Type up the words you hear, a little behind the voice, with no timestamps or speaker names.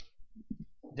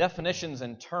Definitions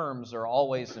and terms are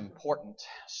always important,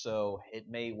 so it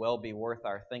may well be worth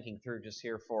our thinking through just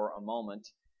here for a moment.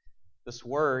 This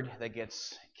word that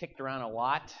gets kicked around a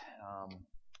lot,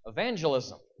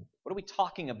 evangelism. What are we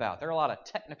talking about? There are a lot of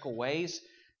technical ways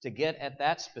to get at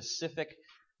that. Specific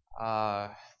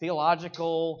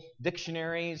theological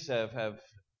dictionaries have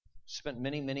spent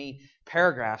many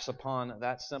paragraphs upon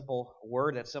that simple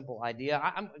word, that simple idea.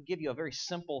 I'm going to give you a very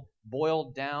simple,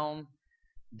 boiled down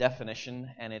definition,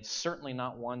 and it's certainly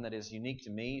not one that is unique to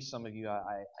me. Some of you,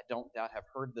 I don't doubt, have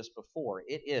heard this before.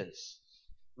 It is,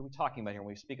 what are we talking about here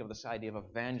when we speak of this idea of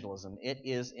evangelism? It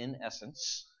is, in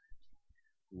essence,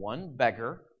 one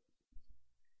beggar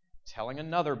telling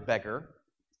another beggar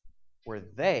where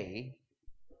they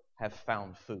have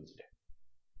found food.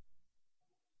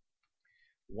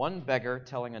 One beggar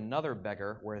telling another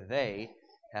beggar where they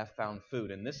have found food.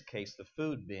 In this case, the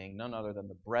food being none other than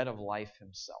the bread of life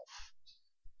himself,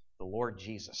 the Lord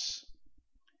Jesus.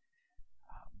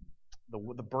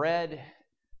 The bread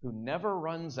who never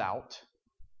runs out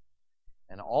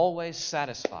and always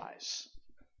satisfies.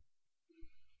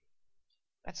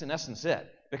 That's in essence it.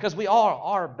 Because we all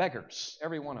are beggars,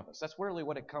 every one of us. That's really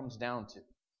what it comes down to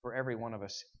for every one of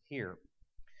us here.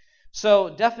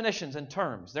 So definitions and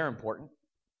terms, they're important.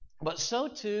 But so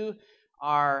too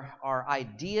are our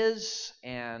ideas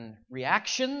and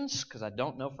reactions, because I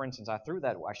don't know, for instance, I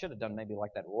should have done maybe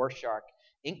like that Rorschach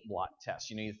ink blot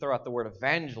test. You throw out the word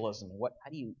evangelism.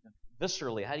 How do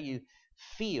you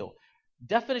feel?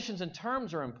 Definitions and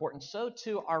terms are important. So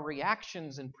too are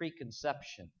reactions and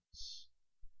preconceptions.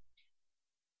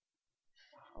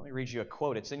 Let me read you a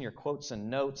quote. It's in your quotes and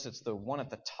notes. It's the one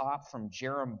at the top from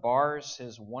Jerram Barrs,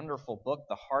 his wonderful book,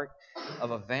 The Heart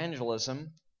of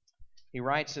Evangelism. He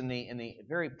writes in the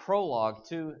very prologue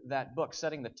to that book,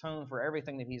 setting the tone for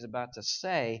everything that he's about to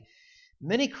say,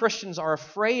 many Christians are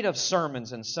afraid of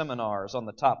sermons and seminars on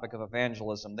the topic of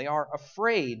evangelism. They are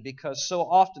afraid because so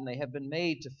often they have been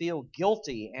made to feel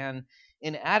guilty and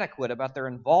inadequate about their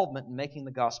involvement in making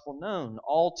the gospel known.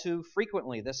 All too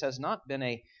frequently, this has not been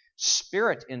a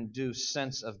Spirit-induced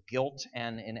sense of guilt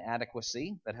and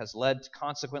inadequacy that has led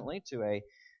consequently to a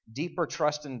deeper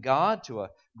trust in God, to a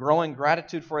growing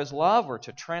gratitude for His love, or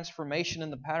to transformation in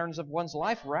the patterns of one's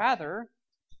life. Rather,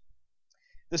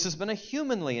 this has been a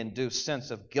humanly induced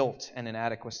sense of guilt and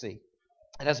inadequacy.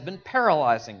 It has been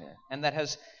paralyzing, and that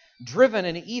has driven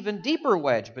an even deeper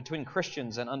wedge between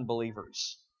Christians and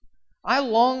unbelievers. I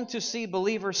long to see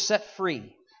believers set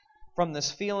free from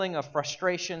this feeling of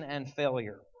frustration and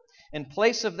failure. In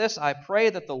place of this, I pray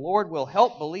that the Lord will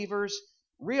help believers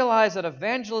realize that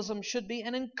evangelism should be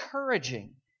an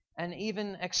encouraging and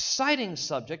even exciting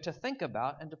subject to think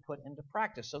about and to put into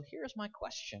practice. So here's my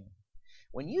question.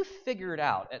 When you figured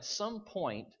out at some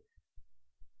point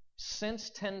since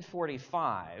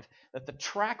 1045 that the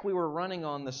track we were running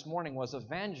on this morning was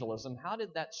evangelism, how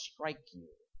did that strike you?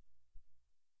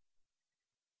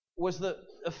 Was a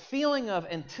feeling of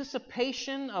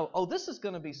anticipation, this is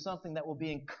going to be something that will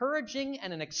be encouraging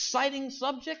and an exciting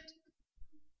subject?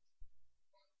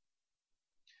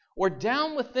 Or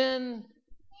down within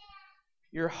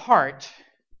your heart,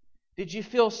 did you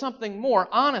feel something more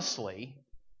honestly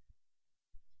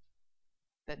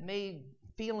that made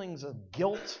feelings of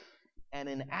guilt and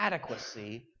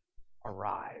inadequacy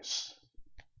arise?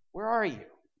 Where are you?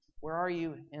 Where are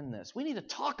you in this? We need to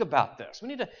talk about this. We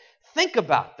need to think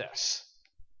about this.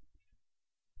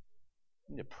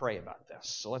 We need to pray about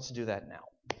this. So let's do that now.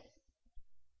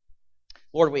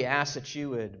 Lord, we ask that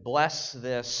you would bless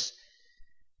this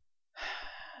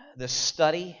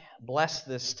study, bless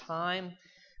this time,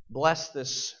 bless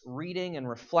this reading and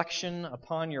reflection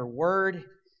upon your word.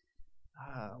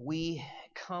 We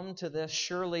come to this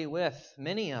surely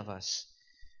many of us,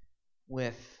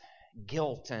 with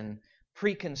guilt and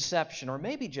preconception, or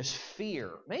maybe just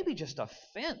fear, maybe just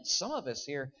offense. Some of us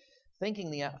here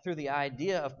thinking through the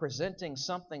idea of presenting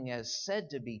something as said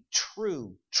to be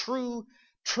truth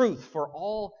for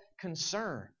all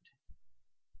concerned.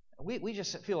 We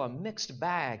just feel a mixed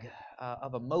bag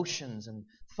of emotions and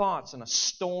thoughts, and a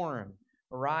storm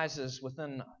arises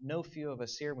within no few of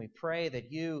us here. And we pray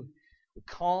that you would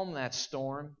calm that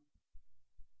storm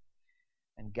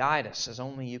and guide us as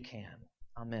only you can.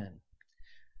 Amen.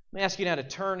 Let me ask you now to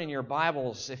turn in your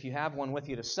Bibles, if you have one with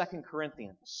you, to 2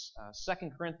 Corinthians. 2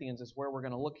 Corinthians is where we're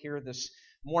going to look here this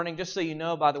morning. Just so you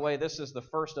know, by the way, this is the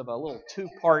first of a little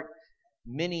two-part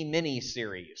mini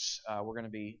series we're going to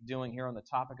be doing here on the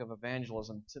topic of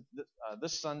evangelism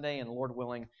this Sunday, and Lord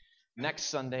willing, next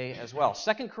Sunday as well.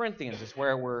 2 Corinthians is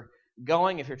where we're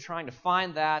going. If you're trying to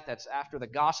find that, that's after the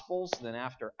Gospels, then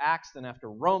after Acts, then after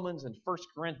Romans, and 1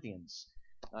 Corinthians.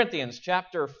 Corinthians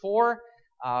chapter 4,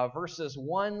 verses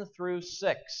 1 through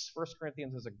 6. 1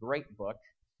 Corinthians is a great book.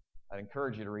 I'd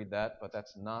encourage you to read that, but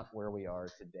that's not where we are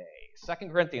today. 2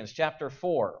 Corinthians chapter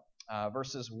 4,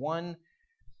 verses 1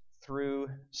 through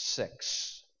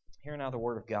 6. Hear now the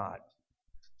word of God.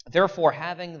 Therefore,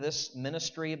 having this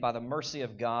ministry by the mercy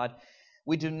of God,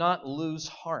 we do not lose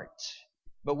heart,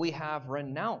 but we have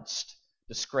renounced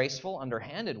disgraceful,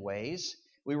 underhanded ways.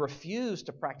 We refuse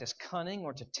to practice cunning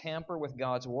or to tamper with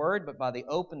God's word, but by the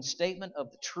open statement of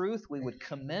the truth, we would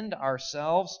commend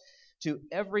ourselves to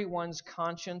everyone's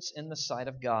conscience in the sight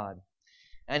of God.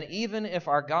 And even if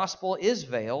our gospel is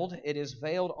veiled, it is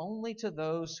veiled only to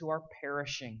those who are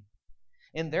perishing.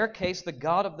 In their case, the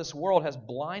God of this world has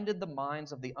blinded the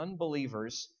minds of the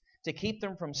unbelievers to keep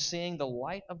them from seeing the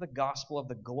light of the gospel of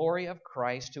the glory of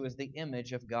Christ, who is the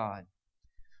image of God.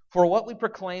 For what we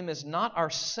proclaim is not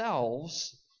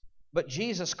ourselves, but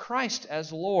Jesus Christ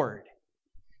as Lord,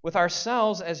 with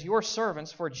ourselves as your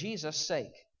servants for Jesus'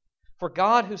 sake. For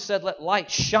God, who said, "Let light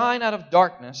shine out of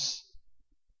darkness,"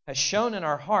 has shone in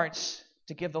our hearts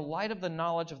to give the light of the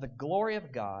knowledge of the glory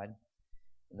of God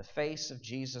in the face of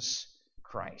Jesus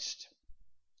Christ.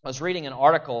 I was reading an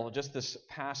article just this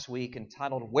past week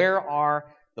entitled, "Where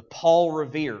Are the Paul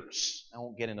Reveres?" I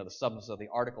won't get into the substance of the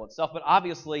article itself, but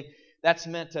obviously that's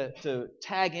meant to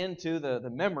tag into the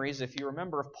memories, if you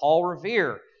remember, of Paul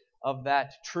Revere, of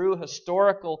that true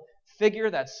historical figure,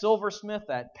 that silversmith,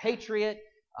 that patriot,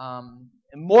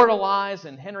 immortalized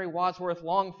in Henry Wadsworth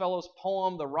Longfellow's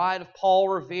poem, The Ride of Paul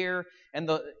Revere, and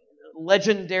the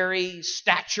legendary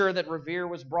stature that Revere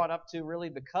was brought up to really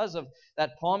because of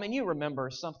that poem. And you remember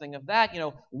something of that.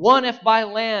 One if by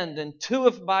land and two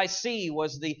if by sea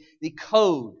was the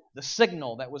code, the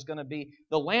signal that was going to be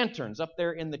the lanterns up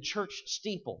there in the church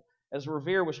steeple, as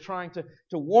Revere was trying to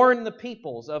warn the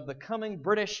peoples of the coming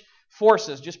British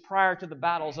forces just prior to the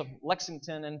battles of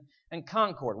Lexington and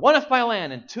Concord. One if by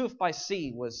land and two if by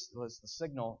sea was the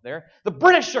signal there. The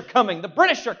British are coming! The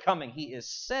British are coming! He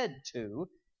is said to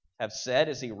have said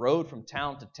as he rode from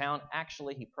town to town.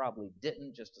 Actually, he probably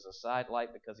didn't, just as a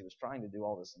sidelight, because he was trying to do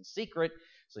all this in secret.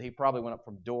 So he probably went up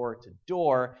from door to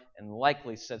door and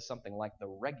likely said something like, "The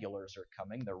regulars are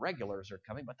coming, the regulars are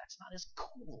coming," but that's not as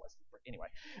cool as anyway.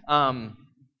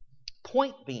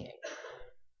 Point being,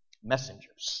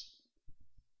 messengers.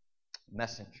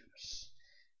 Messengers.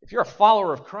 If you're a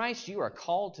follower of Christ, you are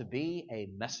called to be a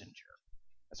messenger.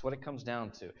 That's what it comes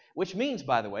down to. Which means,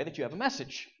 by the way, that you have a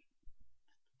message.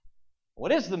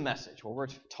 What is the message? Well, we're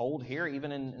told here,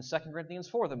 even in 2 Corinthians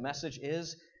 4, the message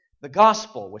is the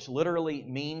gospel, which literally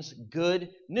means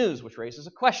good news, which raises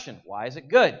a question. Why is it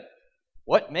good?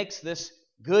 What makes this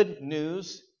good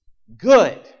news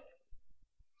good?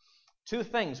 Two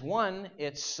things. One,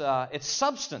 its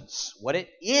substance, what it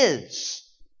is.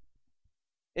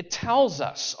 It tells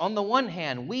us, on the one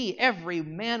hand, we, every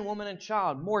man, woman, and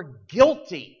child, more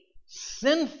guilty,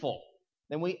 sinful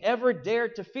than we ever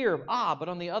dared to fear. But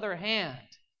on the other hand,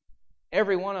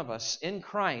 every one of us in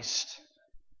Christ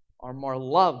are more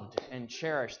loved and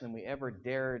cherished than we ever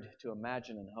dared to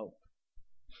imagine and hope.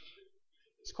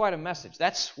 It's quite a message.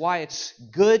 That's why it's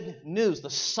good news, the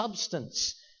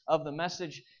substance of the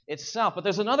message itself. But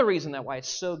there's another reason why it's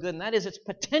so good, and that is its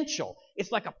potential.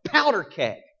 It's like a powder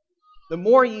keg. The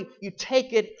more you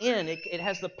take it in, it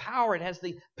has the power, it has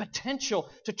the potential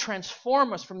to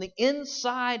transform us from the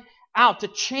inside out, to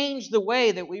change the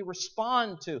way that we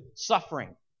respond to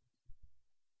suffering,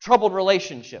 troubled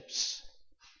relationships,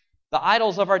 the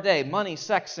idols of our day, money,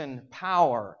 sex, and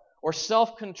power, or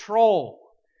self-control,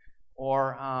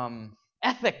 or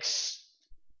ethics,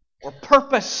 or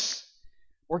purpose,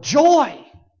 or joy.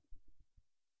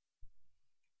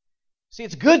 See,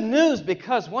 it's good news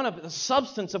because one of the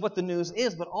substance of what the news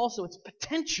is, but also its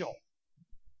potential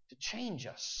to change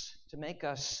us, to make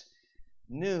us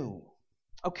new.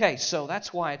 Okay, so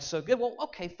that's why it's so good. Well,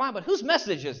 okay, fine, but whose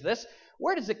message is this?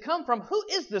 Where does it come from? Who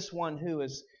is this one who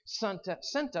has sent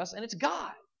us? And it's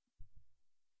God.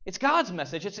 It's God's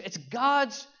message. It's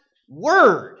God's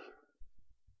Word.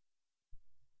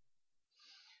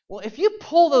 Well, if you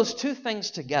pull those two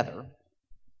things together,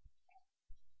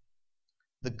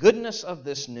 the goodness of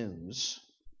this news,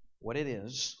 what it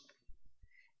is,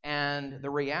 and the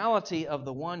reality of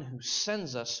the one who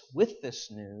sends us with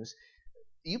this news,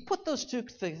 you put those two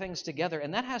things together,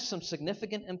 and that has some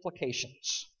significant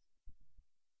implications.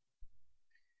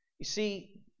 You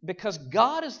see, because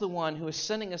God is the one who is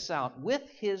sending us out with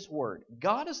His Word.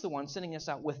 God is the one sending us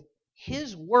out with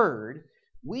His Word.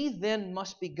 We then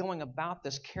must be going about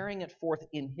this, carrying it forth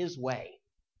in His way.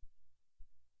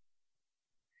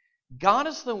 God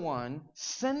is the one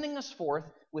sending us forth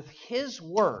with His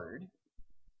Word,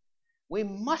 we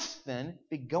must then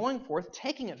be going forth,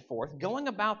 taking it forth, going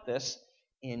about this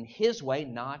in His way,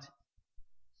 not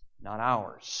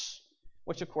ours.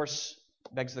 Which, of course,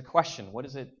 begs the question, what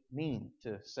does it mean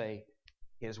to say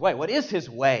His way? What is His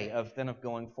way of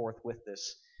going forth with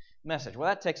this message? Well,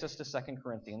 that takes us to 2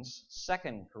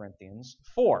 Corinthians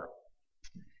 4.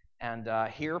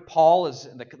 And here Paul is,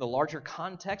 the larger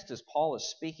context is Paul is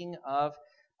speaking of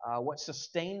what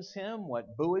sustains him,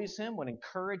 what buoys him, what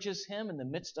encourages him in the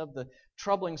midst of the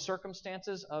troubling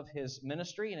circumstances of his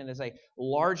ministry. And it is a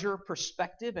larger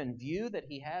perspective and view that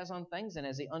he has on things. And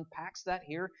as he unpacks that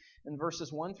here in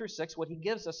verses 1 through 6, what he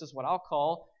gives us is what I'll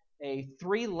call a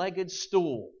three-legged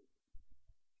stool.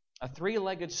 A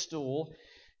three-legged stool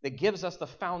that gives us the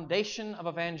foundation of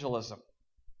evangelism.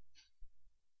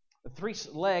 The three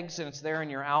legs, and it's there in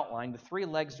your outline, the three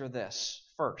legs are this.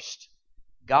 First,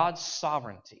 God's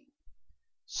sovereignty.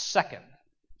 Second,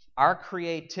 our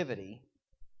creativity.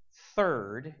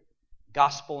 Third,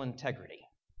 gospel integrity.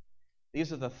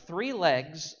 These are the three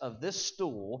legs of this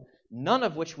stool, none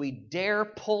of which we dare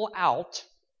pull out.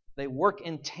 They work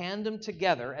in tandem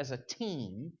together as a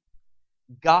team.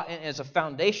 God, as a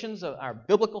foundations of our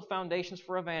biblical foundations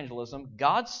for evangelism,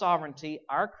 God's sovereignty,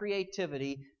 our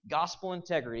creativity, gospel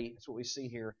integrity. That's what we see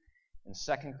here in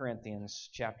 2 Corinthians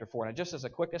chapter 4. Now, just as a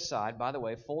quick aside, by the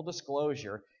way, full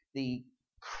disclosure, the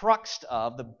crux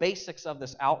of, the basics of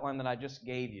this outline that I just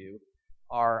gave you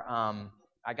are,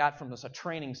 I got from a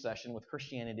training session with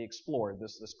Christianity Explored,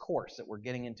 this course that we're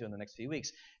getting into in the next few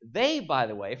weeks. They, by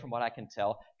the way, from what I can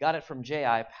tell, got it from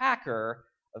J.I. Packer,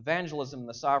 Evangelism and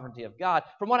the Sovereignty of God.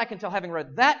 From what I can tell, having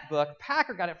read that book,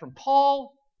 Packer got it from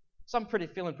Paul. So I'm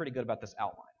feeling pretty good about this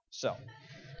outline. So,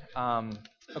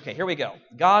 okay, here we go.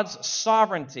 God's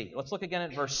sovereignty. Let's look again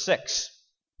at verse 6.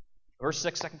 Verse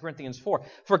 6, 2 Corinthians 4.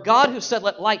 For God who said,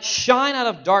 "Let light shine out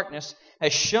of darkness,"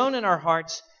 has shone in our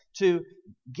hearts to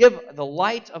give the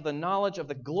light of the knowledge of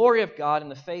the glory of God in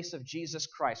the face of Jesus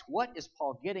Christ. What is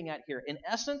Paul getting at here? In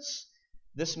essence,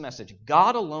 this message.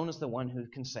 God alone is the one who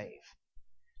can save.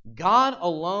 God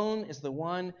alone is the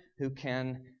one who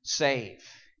can save.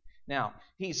 Now,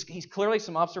 he's clearly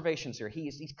some observations here.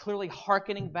 He's clearly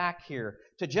hearkening back here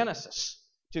to Genesis,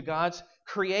 to God's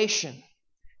creation.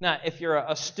 Now, if you're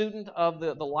a student of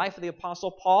the life of the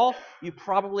Apostle Paul, you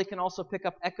probably can also pick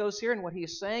up echoes here in what he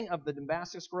is saying of the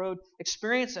Damascus Road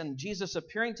experience and Jesus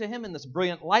appearing to him in this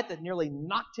brilliant light that nearly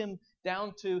knocked him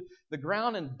down to the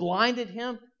ground and blinded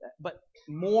him. But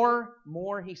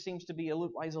more he seems to be,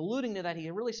 he's alluding to that, he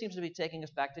really seems to be taking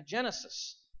us back to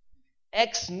Genesis.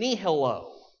 Ex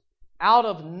nihilo, out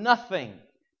of nothing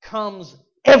comes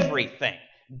everything.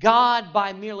 God,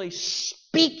 by merely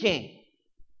speaking,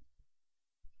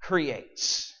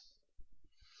 creates.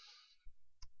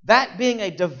 That being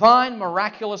a divine,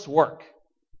 miraculous work.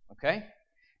 Okay? And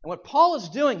what Paul is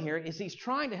doing here is he's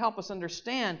trying to help us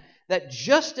understand that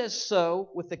just as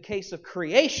so with the case of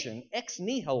creation, ex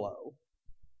nihilo,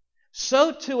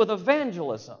 so too with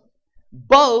evangelism.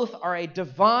 Both are a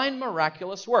divine,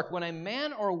 miraculous work. When a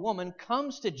man or a woman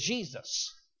comes to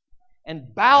Jesus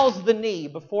and bows the knee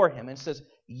before Him and says,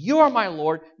 "You are my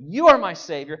Lord, you are my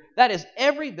Savior," that is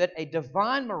every bit a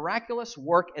divine, miraculous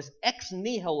work as ex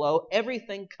nihilo,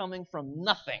 everything coming from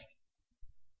nothing.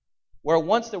 Where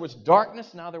once there was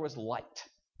darkness, now there was light.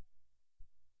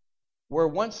 Where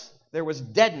once there was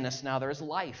deadness, now there is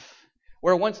life.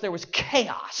 Where once there was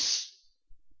chaos,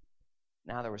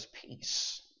 now there was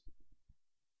peace.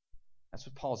 That's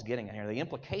what Paul's getting at here. The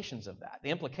implications of that.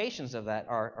 The implications of that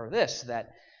are this,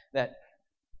 that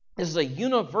this is a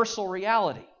universal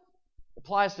reality. It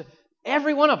applies to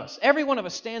every one of us. Every one of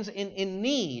us stands in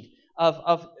need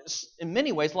of in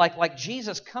many ways, like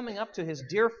Jesus coming up to his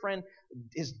dear friend,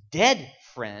 his dead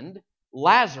friend,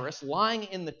 Lazarus, lying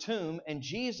in the tomb, and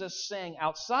Jesus saying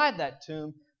outside that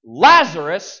tomb,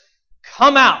 "Lazarus,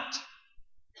 come out."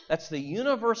 That's the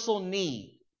universal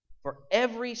need for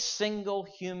every single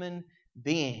human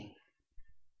being.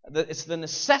 It's the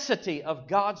necessity of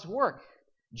God's work.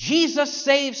 Jesus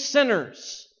saves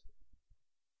sinners.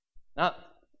 Now,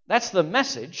 that's the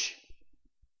message.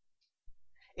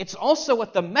 It's also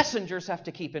what the messengers have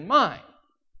to keep in mind.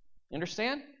 You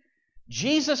understand?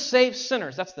 Jesus saves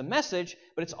sinners. That's the message,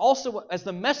 but it's also, as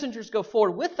the messengers go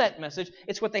forward with that message,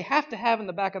 it's what they have to have in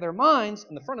the back of their minds,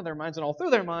 in the front of their minds, and all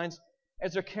through their minds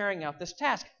as they're carrying out this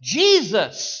task.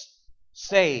 Jesus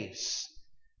saves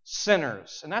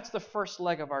sinners. And that's the first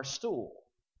leg of our stool.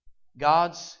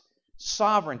 God's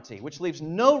sovereignty, which leaves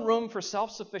no room for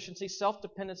self-sufficiency,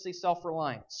 self-dependency,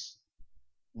 self-reliance.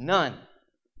 None.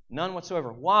 None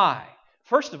whatsoever. Why?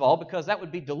 First of all, because that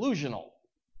would be delusional.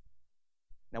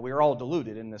 Now, we are all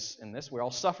deluded in this. We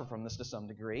all suffer from this to some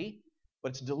degree.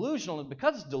 But it's delusional, and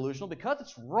because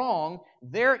it's wrong,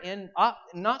 therein,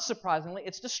 not surprisingly,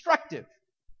 it's destructive.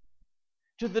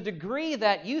 To the degree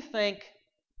that you think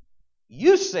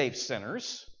you save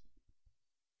sinners,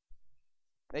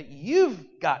 that you've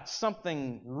got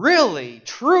something really,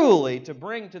 truly to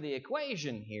bring to the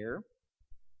equation here,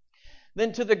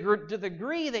 then to the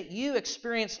degree that you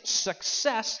experience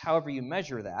success, however you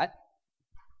measure that,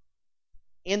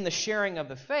 in the sharing of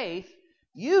the faith,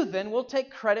 you then will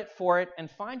take credit for it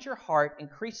and find your heart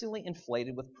increasingly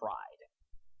inflated with pride.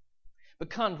 But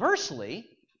conversely,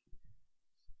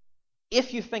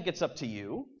 if you think it's up to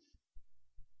you,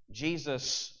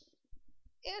 Jesus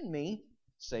and me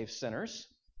save sinners,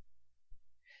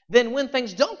 then when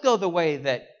things don't go the way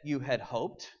that you had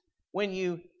hoped, when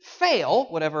you fail,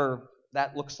 whatever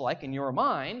that looks like in your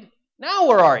mind, now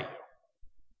where are you?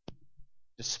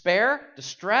 Despair,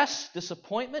 distress,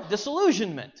 disappointment,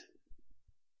 disillusionment.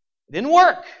 It didn't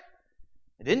work.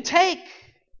 It didn't take.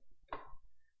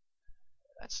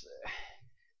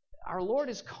 Our Lord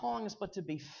is calling us but to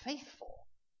be faithful.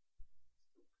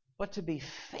 But to be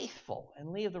faithful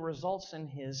and leave the results in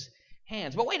His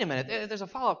hands. But wait a minute, there's a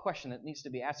follow-up question that needs to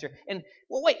be asked here. And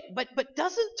but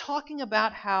doesn't talking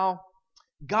about how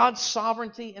God's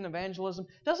sovereignty in evangelism,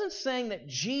 doesn't saying that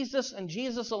Jesus and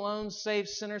Jesus alone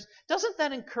saves sinners, doesn't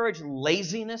that encourage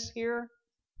laziness here?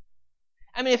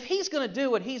 I mean, if He's going to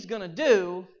do what He's going to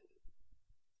do,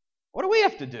 what do we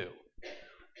have to do?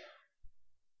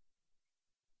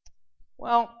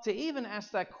 Well, to even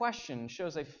ask that question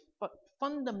shows a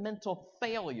fundamental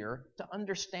failure to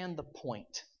understand the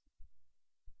point.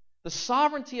 The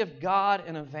sovereignty of God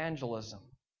in evangelism,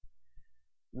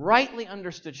 rightly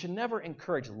understood, should never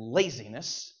encourage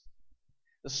laziness.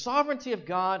 The sovereignty of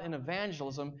God in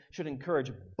evangelism should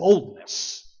encourage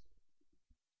boldness.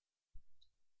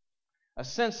 A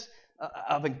sense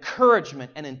of encouragement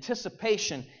and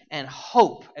anticipation and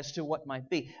hope as to what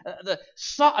might be.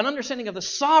 An understanding of the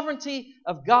sovereignty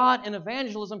of God in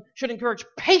evangelism should encourage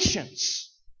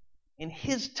patience in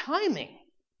His timing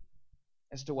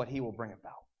as to what He will bring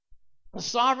about. The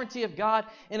sovereignty of God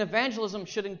in evangelism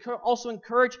should also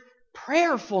encourage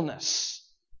prayerfulness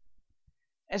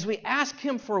as we ask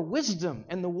Him for wisdom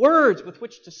and the words with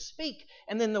which to speak,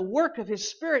 and then the work of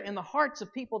His Spirit in the hearts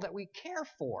of people that we care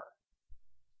for.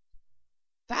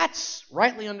 That's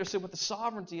rightly understood what the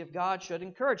sovereignty of God should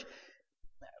encourage.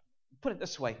 Put it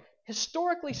this way.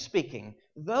 Historically speaking,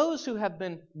 those who have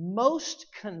been most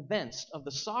convinced of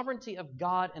the sovereignty of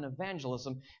God in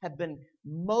evangelism have been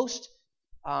most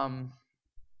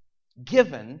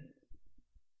given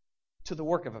to the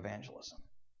work of evangelism.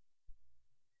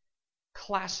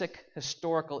 Classic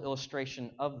historical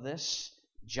illustration of this,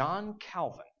 John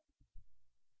Calvin.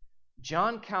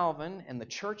 John Calvin and the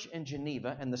church in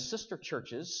Geneva and the sister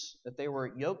churches that they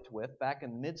were yoked with back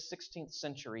in mid-16th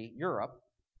century Europe,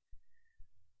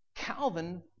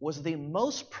 Calvin was the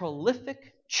most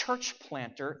prolific church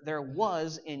planter there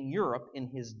was in Europe in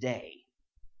his day.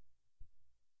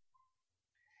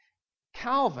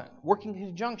 Calvin, working in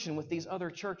conjunction with these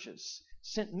other churches,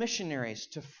 sent missionaries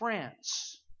to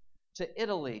France, to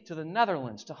Italy, to the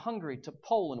Netherlands, to Hungary, to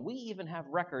Poland. We even have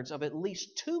records of at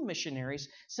least 2 missionaries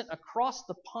sent across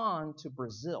the pond to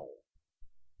Brazil.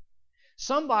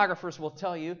 Some biographers will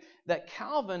tell you that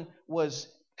Calvin was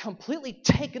completely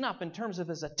taken up in terms of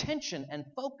his attention and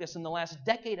focus in the last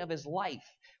decade of his life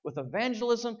with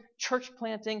evangelism, church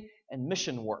planting, and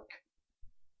mission work.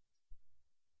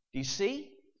 Do you see?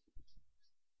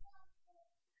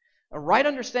 A right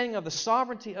understanding of the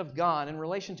sovereignty of God in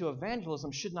relation to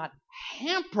evangelism should not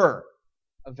hamper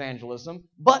evangelism,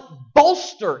 but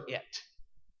bolster it,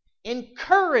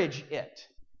 encourage it,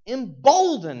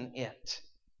 embolden it.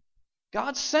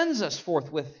 God sends us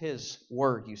forth with His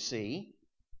Word, you see.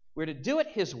 We're to do it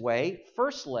His way.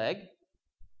 First leg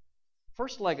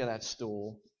of that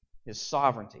stool is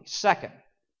sovereignty. Second,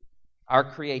 our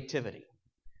creativity.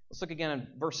 Let's look again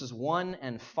at verses 1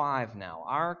 and 5 now.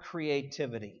 Our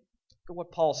creativity. Look at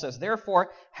what Paul says.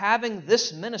 Therefore, having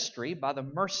this ministry by the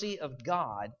mercy of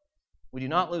God, we do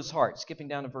not lose heart. Skipping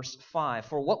down to verse 5.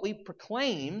 For what we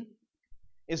proclaim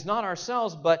is not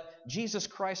ourselves, but Jesus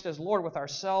Christ as Lord, with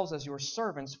ourselves as your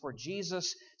servants for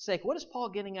Jesus' sake. What is Paul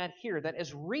getting at here? That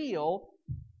as real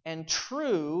and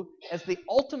true as the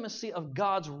ultimacy of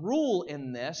God's rule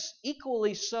in this,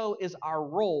 equally so is our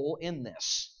role in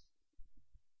this.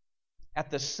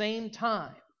 At the same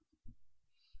time.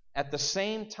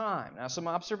 Now, some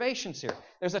observations here.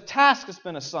 There's a task that's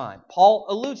been assigned. Paul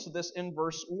alludes to this in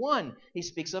verse 1. He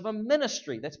speaks of a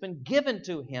ministry that's been given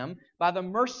to him by the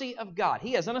mercy of God.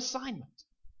 He has an assignment.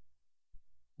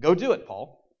 Go do it,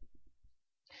 Paul.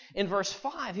 In verse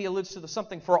 5, he alludes to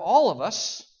something for all of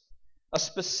us, a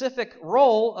specific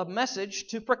role, a message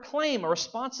to proclaim, a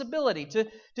responsibility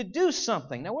to do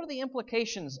something. Now, what are the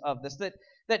implications of this?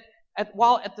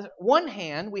 While at the one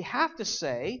hand, we have to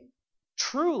say,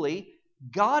 truly,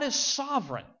 God is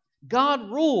sovereign. God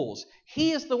rules.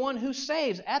 He is the one who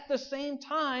saves. At the same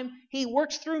time, He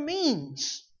works through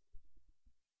means.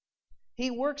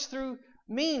 He works through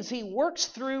means. He works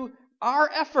through our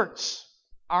efforts,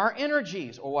 our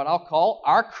energies, or what I'll call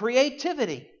our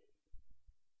creativity.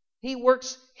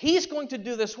 He's going to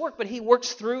do this work, but He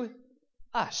works through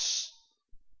us.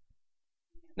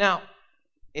 Now,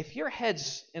 if your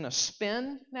head's in a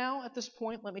spin now at this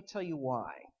point, let me tell you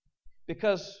why.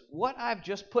 Because what I've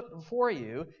just put before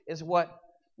you is what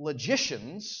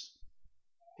logicians,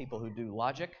 people who do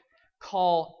logic,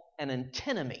 call an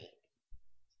antinomy.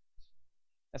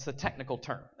 That's the technical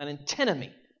term, an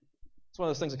antinomy. It's one of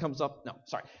those things that comes up. No,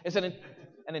 sorry. It's an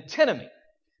antinomy.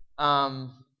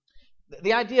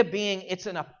 The idea being it's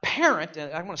an apparent,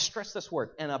 and I want to stress this word,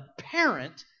 an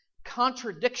apparent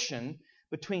contradiction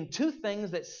between two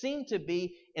things that seem to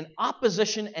be in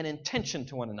opposition and in tension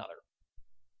to one another.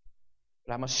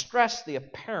 But I must stress the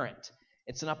apparent.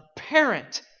 It's an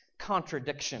apparent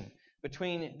contradiction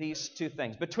between these two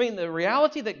things, between the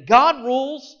reality that God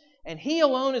rules and He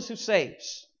alone is who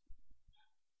saves.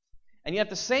 And yet at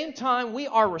the same time, we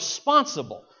are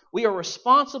responsible. We are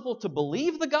responsible to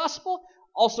believe the gospel,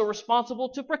 also responsible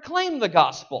to proclaim the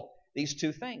gospel. These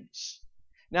two things.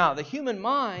 Now, the human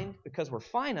mind, because we're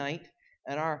finite,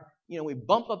 and we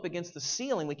bump up against the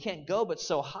ceiling, we can't go but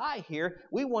so high here,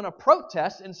 we want to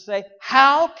protest and say,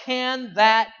 how can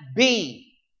that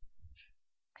be?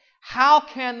 How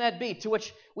can that be? To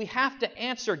which we have to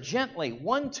answer gently,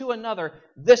 one to another,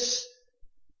 this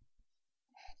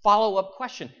follow-up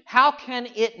question. How can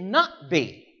it not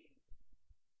be?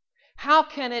 How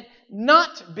can it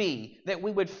not be that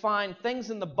we would find things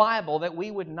in the Bible that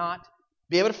we would not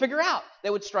be able to figure out,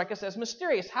 that would strike us as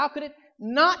mysterious? How could it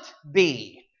not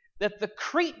be that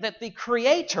the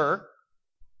Creator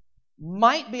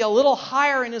might be a little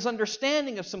higher in His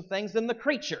understanding of some things than the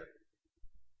creature?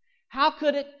 How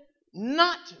could it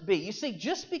not be? You see,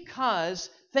 just because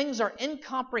things are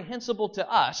incomprehensible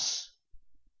to us,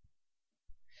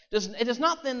 it does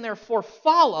not then therefore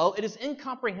follow it is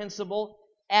incomprehensible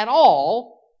at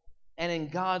all and in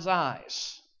God's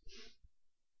eyes.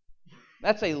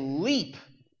 That's a leap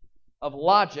of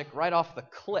logic right off the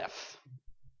cliff.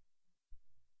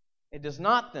 It does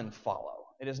not then follow.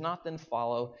 It does not then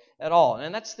follow at all.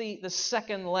 And that's the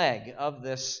second leg of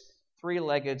this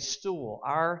three-legged stool,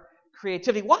 our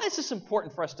creativity. Why is this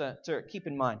important for us to keep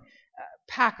in mind?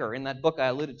 Packer, in that book I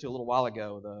alluded to a little while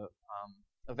ago, the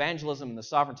Evangelism and the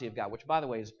Sovereignty of God, which, by the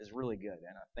way, is really good,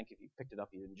 and I think if you picked it up,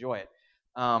 you'd enjoy it.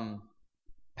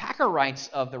 Packer writes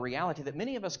of the reality that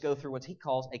many of us go through what he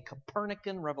calls a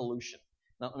Copernican revolution.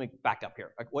 Now, let me back up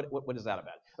here. What is that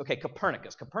about? Okay,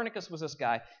 Copernicus. Copernicus was this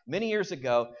guy many years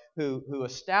ago who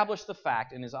established the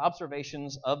fact in his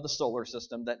observations of the solar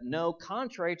system that no,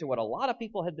 contrary to what a lot of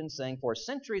people had been saying for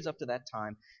centuries up to that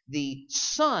time, the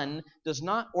sun does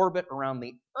not orbit around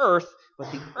the earth,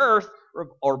 but the earth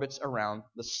orbits around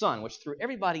the sun, which threw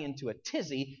everybody into a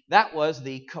tizzy. That was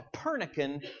the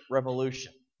Copernican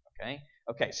revolution.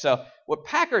 Okay, so what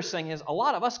Packer is saying is a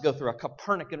lot of us go through a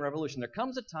Copernican revolution. There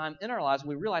comes a time in our lives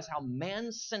we realize how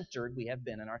man-centered we have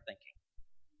been in our thinking.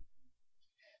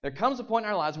 There comes a point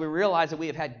in our lives we realize that we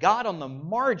have had God on the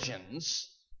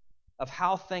margins of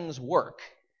how things work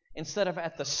instead of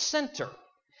at the center.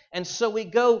 And so we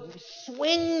go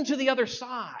swing to the other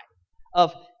side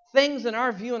of things in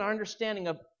our view and our understanding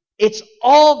of it's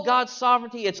all God's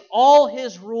sovereignty, it's all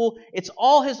His rule, it's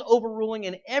all His overruling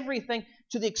in everything,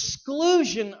 to the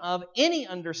exclusion of any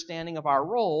understanding of our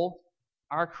role,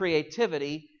 our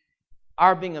creativity,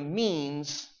 our being a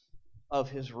means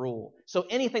of His rule. So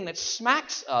anything that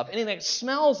smacks of, anything that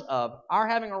smells of our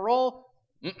having a role,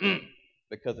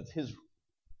 because it's His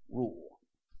rule.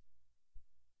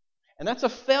 And that's a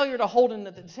failure to hold in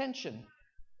the tension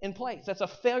in place. That's a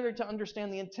failure to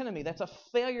understand the antinomy. That's a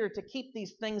failure to keep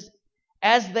these things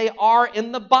as they are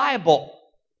in the Bible,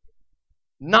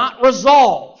 not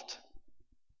resolved.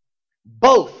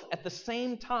 Both at the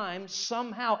same time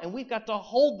somehow. And we've got to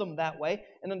hold them that way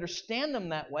and understand them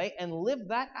that way and live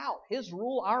that out. His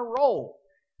rule, our role.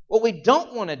 What we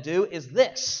don't want to do is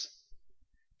this.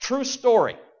 True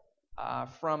story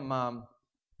from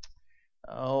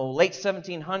late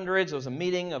 1700s, there was a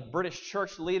meeting of British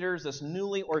church leaders. This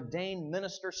newly ordained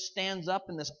minister stands up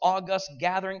in this august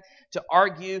gathering to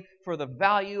argue for the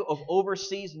value of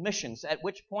overseas missions, at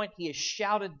which point he is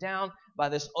shouted down by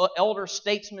this elder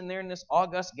statesman there in this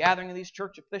august gathering of these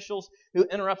church officials, who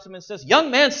interrupts him and says,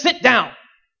 "Young man, sit down.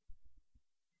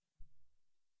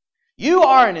 You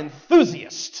are an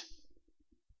enthusiast.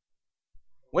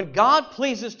 When God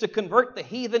pleases to convert the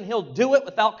heathen, He'll do it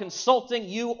without consulting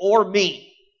you or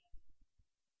me."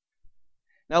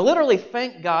 Now, literally,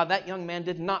 thank God that young man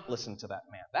did not listen to that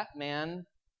man. That man,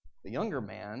 the younger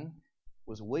man,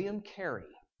 was William Carey,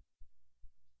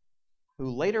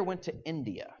 who later went to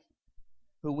India,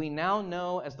 who we now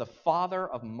know as the father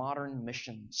of modern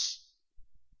missions.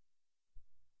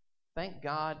 Thank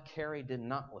God Carey did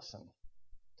not listen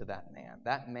to that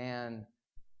man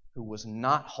who was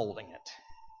not holding it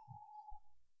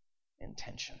in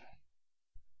tension.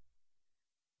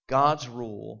 God's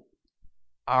rule,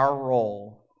 our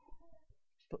role.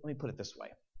 Let me put it this way.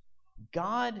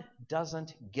 God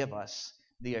doesn't give us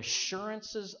the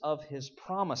assurances of His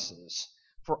promises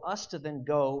for us to then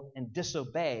go and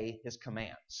disobey His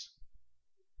commands.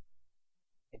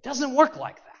 It doesn't work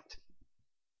like that.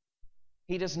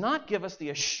 He does not give us the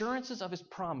assurances of His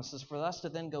promises for us to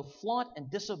then go flaunt and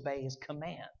disobey His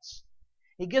commands.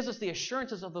 He gives us the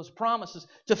assurances of those promises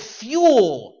to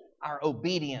fuel our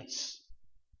obedience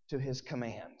to His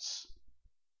commands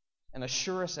and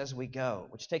assure us as we go.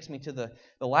 Which takes me to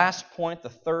the last point, the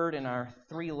third in our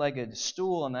three-legged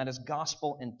stool, and that is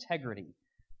gospel integrity,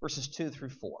 verses 2 through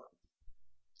 4.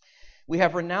 We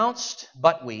have renounced,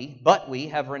 but we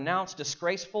have renounced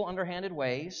disgraceful, underhanded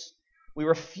ways. We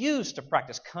refuse to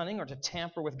practice cunning or to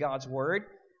tamper with God's word,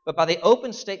 but by the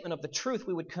open statement of the truth,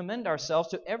 we would commend ourselves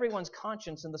to everyone's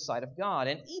conscience in the sight of God.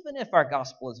 And even if our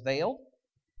gospel is veiled,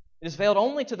 it is veiled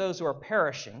only to those who are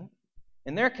perishing.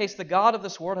 In their case, the God of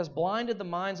this world has blinded the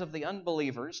minds of the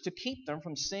unbelievers to keep them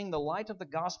from seeing the light of the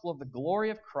gospel of the glory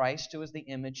of Christ, who is the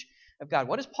image of God.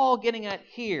 What is Paul getting at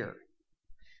here?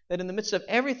 That in the midst of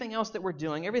everything else that we're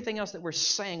doing, everything else that we're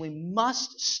saying, we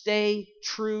must stay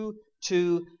true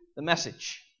to the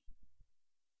message.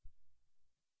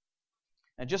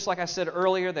 And just like I said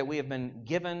earlier that we have been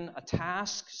given a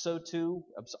task, so too,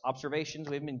 observations,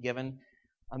 we have been given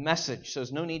a message. So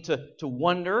there's no need to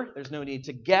wonder. There's no need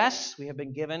to guess. We have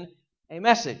been given a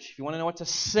message. If you want to know what to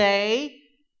say,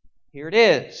 here it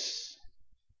is.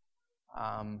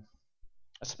 A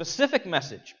specific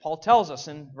message. Paul tells us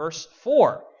in verse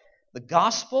 4, the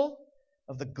gospel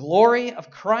of the glory of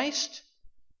Christ,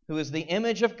 who is the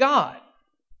image of God.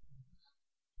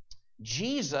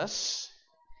 Jesus,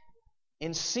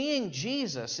 in seeing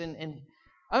Jesus, in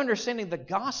understanding the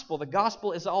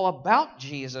gospel is all about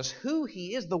Jesus, who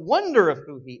He is, the wonder of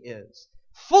who He is.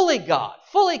 Fully God,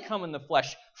 fully come in the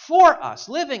flesh for us,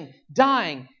 living,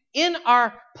 dying in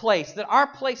our place, that our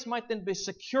place might then be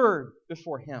secured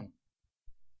before Him.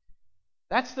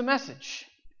 That's the message.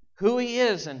 Who He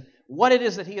is and what it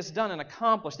is that He has done and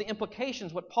accomplished. The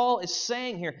implications, what Paul is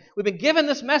saying here. We've been given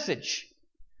this message.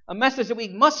 A message that we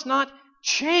must not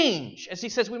change. As he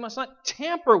says, we must not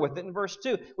tamper with it in verse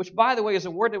 2, which, by the way, is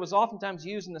a word that was oftentimes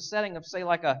used in the setting of, say,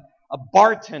 like a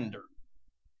bartender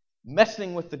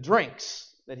messing with the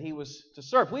drinks that he was to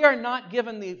serve. We are not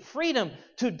given the freedom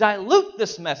to dilute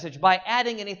this message by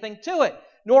adding anything to it,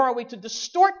 nor are we to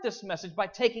distort this message by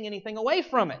taking anything away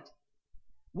from it.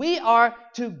 We are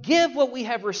to give what we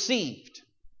have received.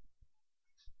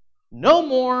 No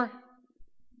more,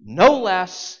 no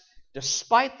less,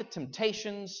 despite the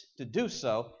temptations to do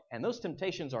so, and those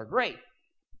temptations are great.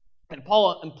 And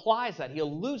Paul implies that, he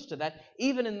alludes to that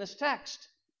even in this text,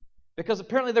 because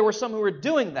apparently there were some who were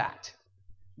doing that.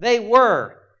 They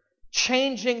were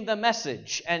changing the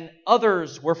message, and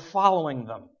others were following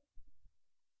them.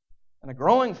 And a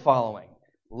growing following,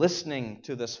 listening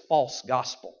to this false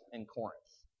gospel in Corinth.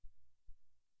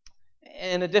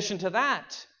 In addition to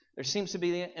that, there seems to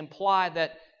be implied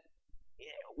that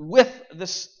with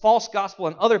this false gospel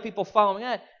and other people following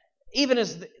it, even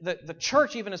as the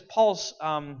church, even as Paul's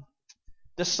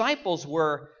disciples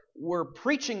were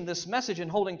preaching this message and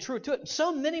holding true to it,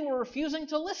 so many were refusing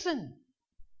to listen.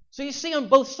 So you see on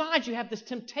both sides you have this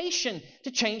temptation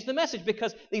to change the message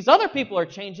because these other people are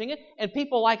changing it, and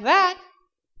people like that,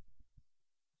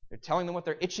 they're telling them what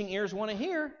their itching ears want to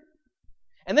hear.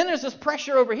 And then there's this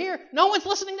pressure over here. No one's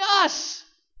listening to us.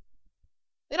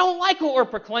 They don't like what we're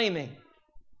proclaiming.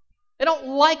 They don't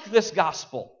like this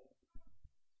gospel.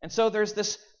 And so there's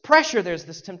this pressure, there's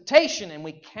this temptation, and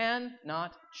we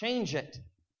cannot change it.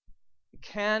 We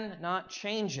cannot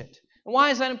change it. And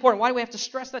why is that important? Why do we have to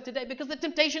stress that today? Because the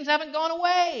temptations haven't gone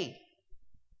away.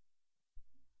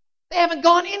 They haven't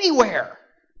gone anywhere.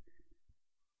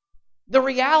 The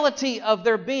reality of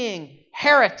there being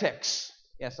heretics,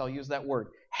 yes, I'll use that word,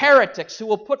 heretics who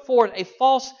will put forward a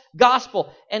false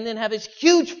gospel and then have these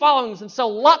huge followings and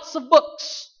sell lots of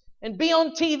books and be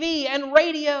on TV and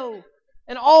radio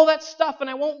and all that stuff. And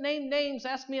I won't name names.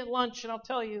 Ask me at lunch and I'll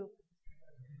tell you.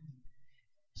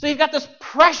 So you've got this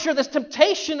pressure, this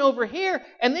temptation over here,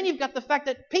 and then you've got the fact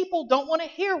that people don't want to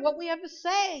hear what we have to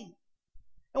say.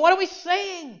 And what are we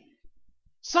saying?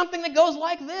 Something that goes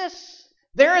like this.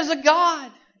 There is a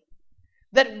God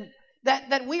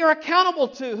that we are accountable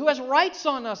to, who has rights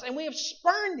on us, and we have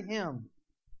spurned Him.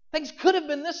 Things could have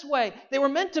been this way. They were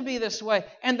meant to be this way,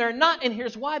 and they're not. And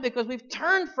here's why: because we've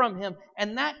turned from Him,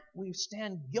 and that we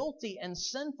stand guilty and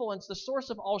sinful, and it's the source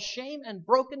of all shame and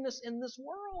brokenness in this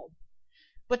world.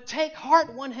 But take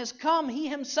heart, one has come. He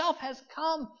Himself has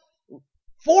come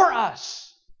for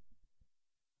us,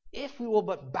 if we will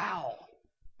but bow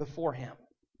before Him.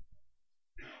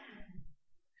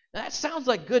 Now, that sounds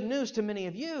like good news to many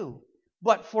of you,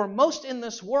 but for most in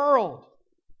this world,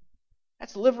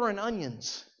 that's liver and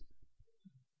onions.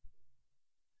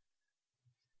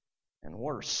 And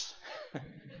worse.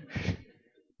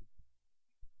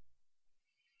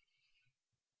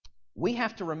 We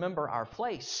have to remember our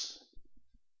place.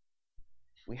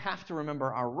 We have to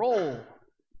remember our role.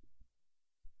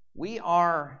 We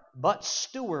are but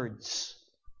stewards,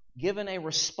 given a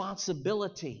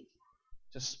responsibility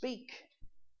to speak.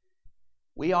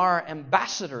 We are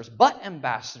ambassadors,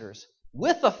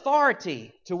 with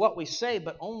authority to what we say,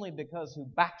 but only because who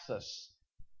backs us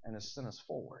and has sent us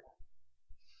forward.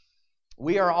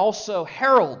 We are also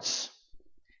heralds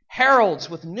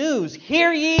with news.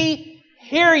 Hear ye,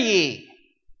 hear ye.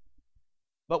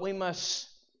 But we must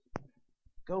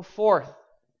go forth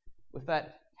with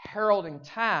that heralding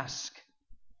task.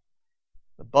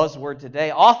 The buzzword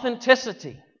today: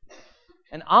 authenticity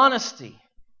and honesty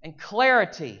and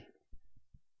clarity.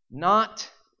 Not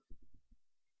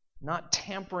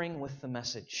tampering with the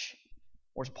message.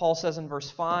 Or as Paul says in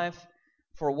verse 5,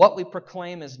 for what we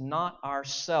proclaim is not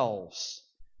ourselves,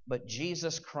 but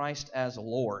Jesus Christ as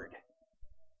Lord,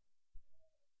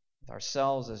 with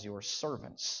ourselves as your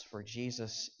servants for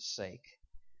Jesus' sake.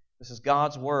 This is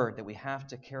God's word that we have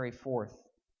to carry forth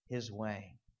His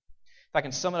way. If I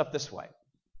can sum it up this way: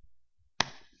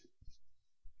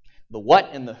 the what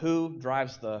and the who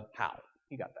drives the how.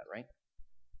 You got that, right?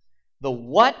 The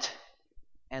what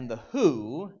and the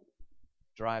who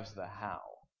drives the how.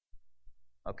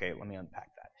 Okay, let me unpack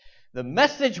that. The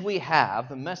message we have,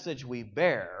 the message we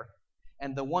bear,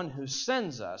 and the one who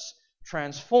sends us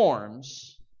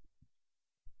transforms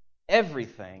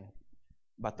everything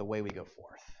but the way we go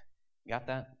forth. You got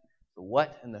that? The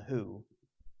what and the who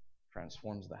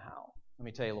transforms the how. Let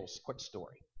me tell you a little quick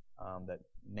story that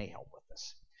may help with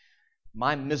this.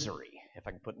 My misery, if I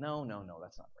can put, no,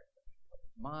 that's not right.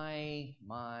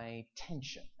 My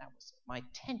tension, that was it. My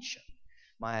tension,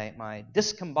 my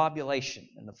discombobulation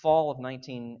in the fall of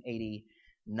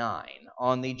 1989.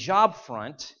 On the job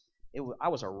front, I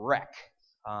was a wreck.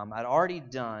 I'd already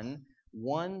done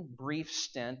one brief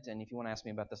stint, and if you want to ask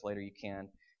me about this later, you can.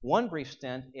 One brief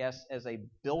stint as a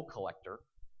bill collector,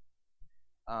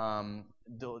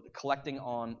 collecting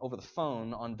over the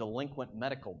phone on delinquent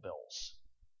medical bills.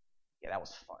 Yeah, that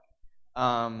was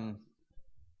fun.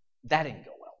 That didn't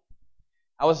go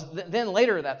well. Then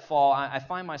later that fall, I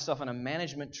find myself in a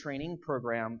management training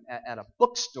program at a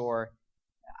bookstore.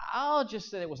 I'll just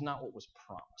say it was not what was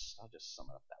promised. I'll just sum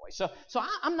it up that way. So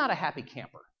I'm not a happy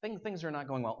camper. Things are not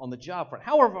going well on the job front.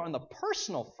 However, on the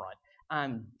personal front,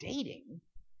 I'm dating,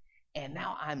 and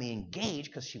now I'm engaged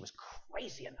because she was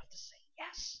crazy enough to say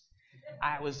yes.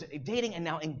 I was dating and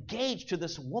now engaged to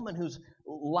this woman who's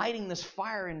lighting this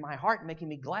fire in my heart and making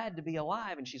me glad to be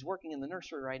alive. And she's working in the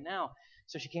nursery right now,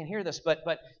 so she can't hear this.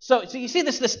 So you see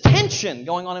this tension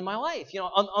going on in my life. You know,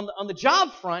 on the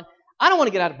job front, I don't want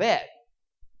to get out of bed.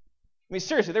 I mean,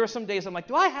 seriously, there were some days I'm like,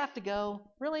 do I have to go?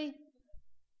 Really?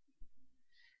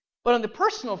 But on the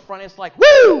personal front, it's like,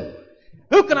 woo!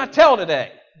 Who can I tell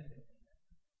today?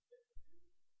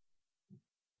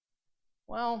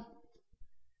 Well,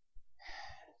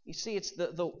 you see, it's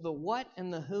the what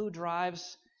and the who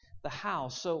drives the how.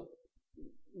 So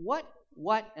what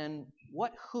and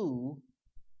what who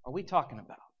are we talking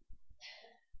about?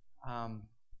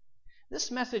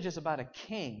 This message is about a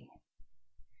king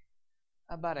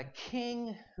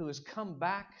who has come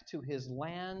back to his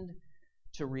land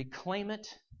to reclaim it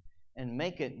and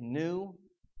make it new,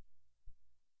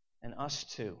 and us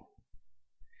too.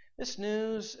 This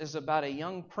news is about a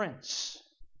young prince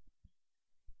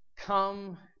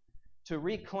come to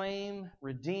reclaim,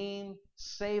 redeem,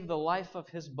 save the life of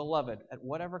His beloved at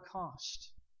whatever cost.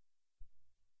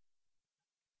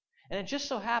 And it just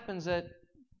so happens that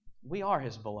we are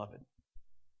His beloved.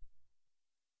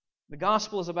 The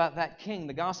gospel is about that king.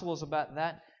 The gospel is about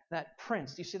that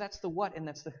prince. You see, that's the what and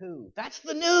that's the who. That's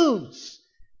the news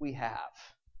we have.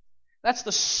 That's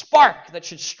the spark that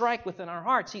should strike within our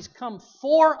hearts. He's come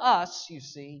for us, you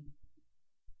see.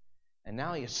 And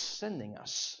now He is sending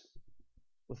us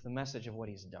with the message of what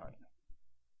He's done.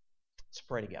 Let's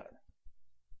pray together.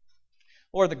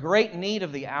 Lord, the great need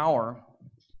of the hour,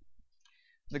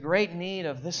 the great need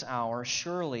of this hour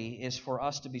surely is for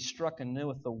us to be struck anew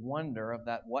with the wonder of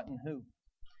that what and who,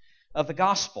 of the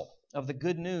gospel, of the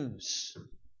good news,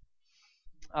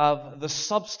 of the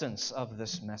substance of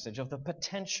this message, of the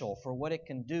potential for what it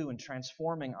can do in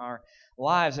transforming our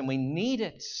lives. And we need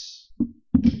it.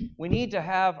 We need to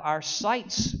have our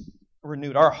sights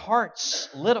renewed, our hearts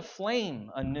lit aflame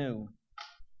anew.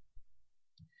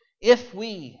 If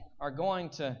we are going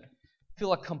to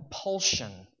feel a compulsion